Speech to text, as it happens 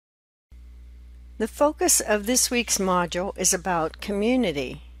The focus of this week's module is about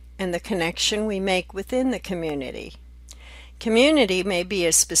community and the connection we make within the community. Community may be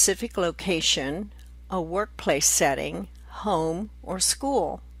a specific location, a workplace setting, home, or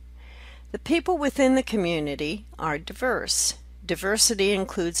school. The people within the community are diverse. Diversity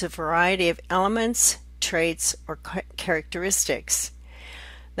includes a variety of elements, traits, or characteristics.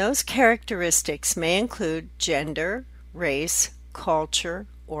 Those characteristics may include gender, race, culture,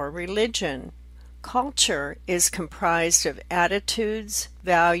 or religion. Culture is comprised of attitudes,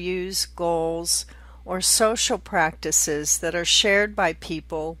 values, goals, or social practices that are shared by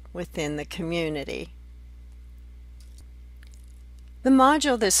people within the community. The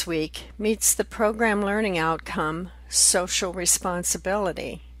module this week meets the program learning outcome, social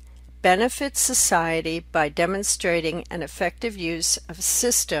responsibility. Benefits society by demonstrating an effective use of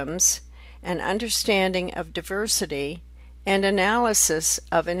systems, an understanding of diversity, and analysis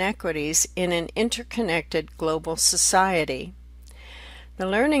of inequities in an interconnected global society. The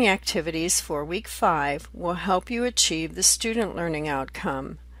learning activities for Week 5 will help you achieve the student learning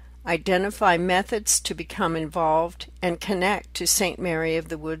outcome, identify methods to become involved, and connect to St. Mary of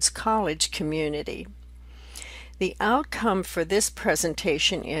the Woods College community. The outcome for this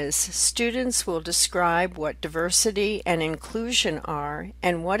presentation is students will describe what diversity and inclusion are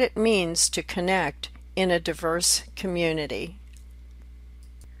and what it means to connect in a diverse community.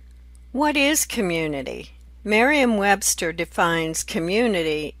 What is community? Merriam-Webster defines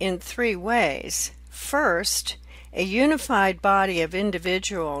community in 3 ways. First, a unified body of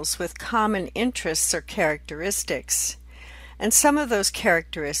individuals with common interests or characteristics. And some of those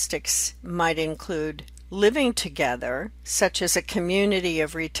characteristics might include living together, such as a community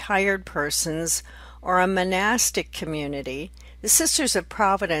of retired persons or a monastic community. The Sisters of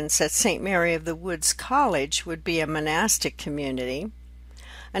Providence at St. Mary of the Woods College would be a monastic community.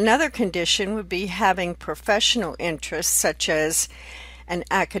 Another condition would be having professional interests such as an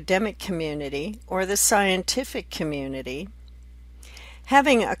academic community or the scientific community.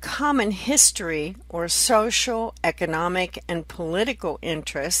 Having a common history or social, economic, and political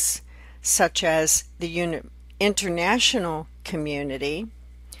interests such as the international community.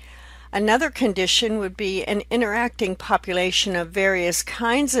 Another condition would be an interacting population of various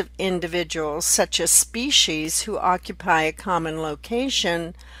kinds of individuals, such as species who occupy a common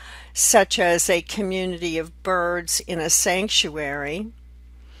location, such as a community of birds in a sanctuary,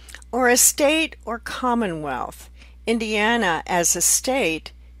 or a state or commonwealth. Indiana, as a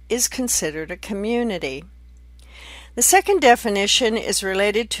state, is considered a community. The second definition is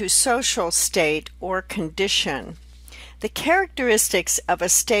related to social state or condition. The characteristics of a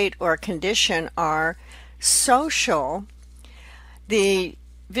state or condition are social. The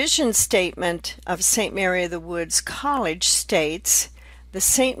vision statement of St. Mary of the Woods College states, the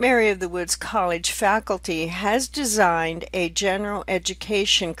St. Mary of the Woods College faculty has designed a general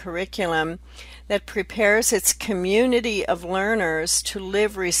education curriculum that prepares its community of learners to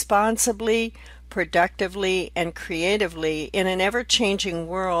live responsibly, productively, and creatively in an ever-changing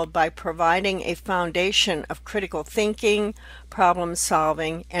world by providing a foundation of critical thinking,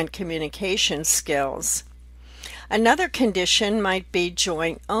 problem-solving, and communication skills. Another condition might be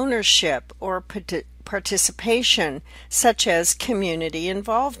joint ownership or participation, such as community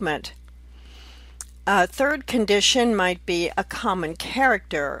involvement. A third condition might be a common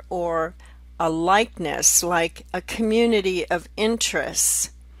character or a likeness, like a community of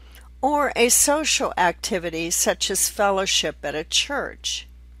interests, or a social activity such as fellowship at a church.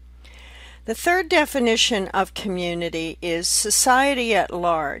 The third definition of community is society at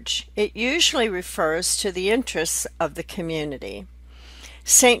large. It usually refers to the interests of the community.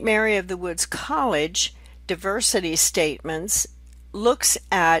 St. Mary of the Woods College diversity statements looks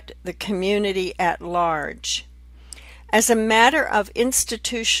at the community at large. As a matter of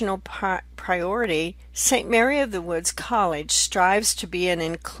institutional priority, St. Mary of the Woods College strives to be an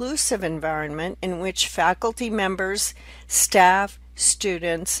inclusive environment in which faculty members, staff,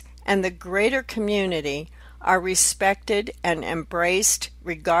 students, and the greater community are respected and embraced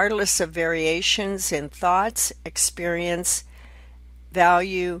regardless of variations in thoughts, experience,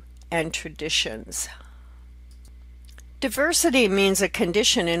 value, and traditions. Diversity means a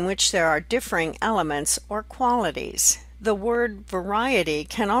condition in which there are differing elements or qualities. The word variety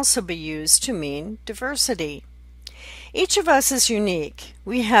can also be used to mean diversity. Each of us is unique.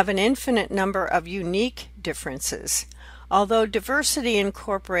 We have an infinite number of unique differences. Although diversity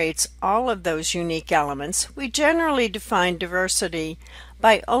incorporates all of those unique elements, we generally define diversity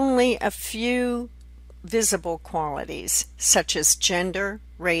by only a few visible qualities, such as gender,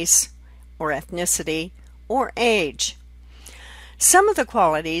 race, or ethnicity, or age. Some of the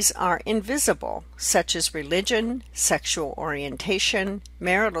qualities are invisible, such as religion, sexual orientation,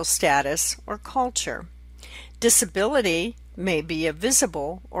 marital status, or culture. Disability may be a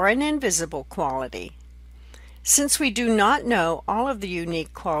visible or an invisible quality. Since we do not know all of the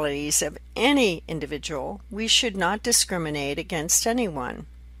unique qualities of any individual, we should not discriminate against anyone.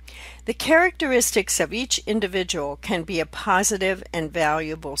 The characteristics of each individual can be a positive and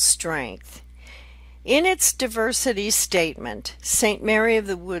valuable strength. In its diversity statement, St. Mary of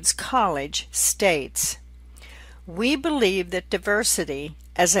the Woods College states, "We believe that diversity,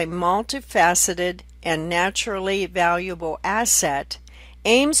 as a multifaceted and naturally valuable asset,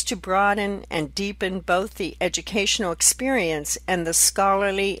 aims to broaden and deepen both the educational experience and the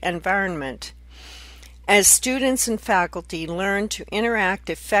scholarly environment. As students and faculty learn to interact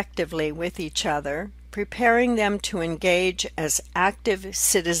effectively with each other, preparing them to engage as active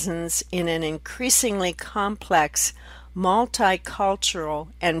citizens in an increasingly complex, multicultural,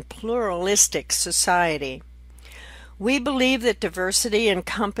 and pluralistic society. We believe that diversity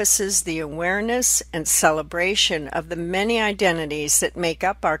encompasses the awareness and celebration of the many identities that make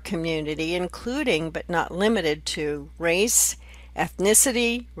up our community, including but not limited to race,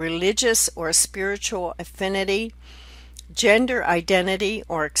 ethnicity, religious or spiritual affinity, gender identity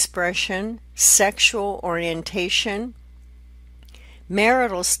or expression, sexual orientation,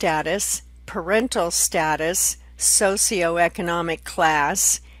 marital status, parental status, socioeconomic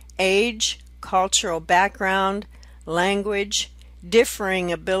class, age, cultural background, language,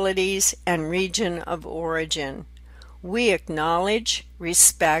 differing abilities, and region of origin. We acknowledge,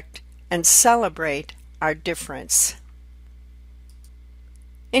 respect, and celebrate our difference."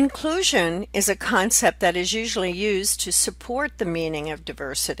 Inclusion is a concept that is usually used to support the meaning of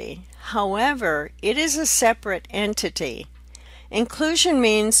diversity. However, it is a separate entity. Inclusion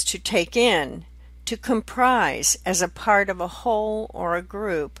means to take in, to comprise as a part of a whole or a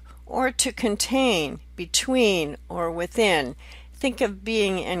group, or to contain, between, or within. Think of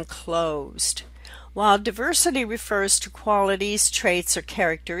being enclosed. While diversity refers to qualities, traits, or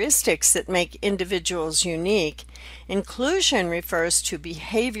characteristics that make individuals unique, inclusion refers to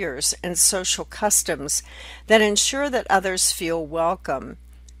behaviors and social customs that ensure that others feel welcome,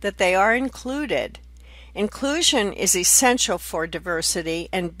 that they are included. Inclusion is essential for diversity,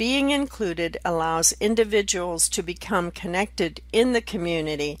 and being included allows individuals to become connected in the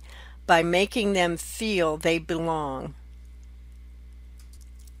community by making them feel they belong.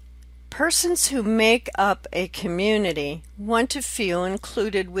 Persons who make up a community want to feel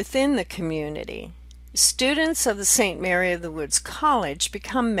included within the community. Students of the St. Mary of the Woods College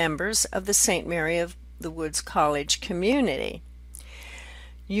become members of the St. Mary of the Woods College community.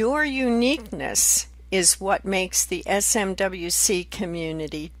 Your uniqueness is what makes the SMWC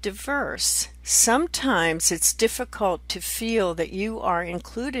community diverse. Sometimes it's difficult to feel that you are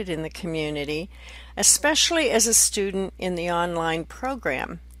included in the community, especially as a student in the online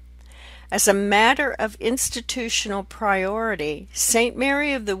program. As a matter of institutional priority, St.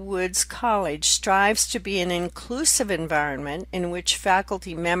 Mary of the Woods College strives to be an inclusive environment in which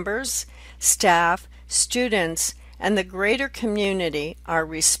faculty members, staff, students, and the greater community are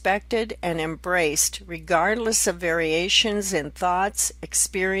respected and embraced regardless of variations in thoughts,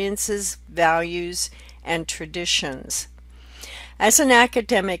 experiences, values, and traditions. As an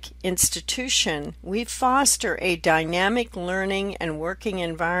academic institution, we foster a dynamic learning and working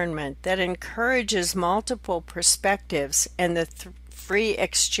environment that encourages multiple perspectives and the free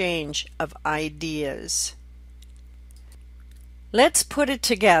exchange of ideas. Let's put it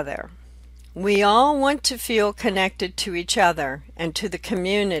together. We all want to feel connected to each other and to the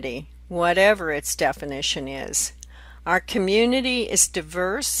community, whatever its definition is. Our community is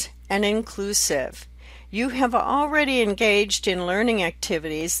diverse and inclusive. You have already engaged in learning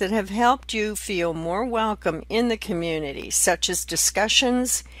activities that have helped you feel more welcome in the community, such as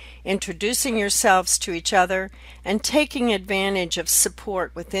discussions, introducing yourselves to each other, and taking advantage of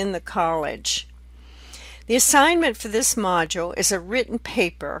support within the college. The assignment for this module is a written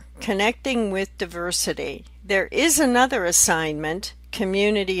paper, Connecting with Diversity. There is another assignment,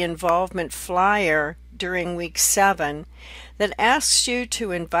 Community Involvement Flyer, during week 7, that asks you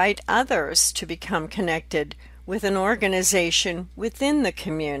to invite others to become connected with an organization within the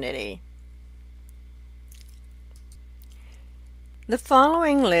community. The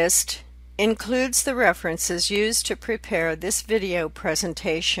following list includes the references used to prepare this video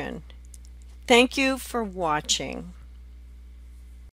presentation. Thank you for watching.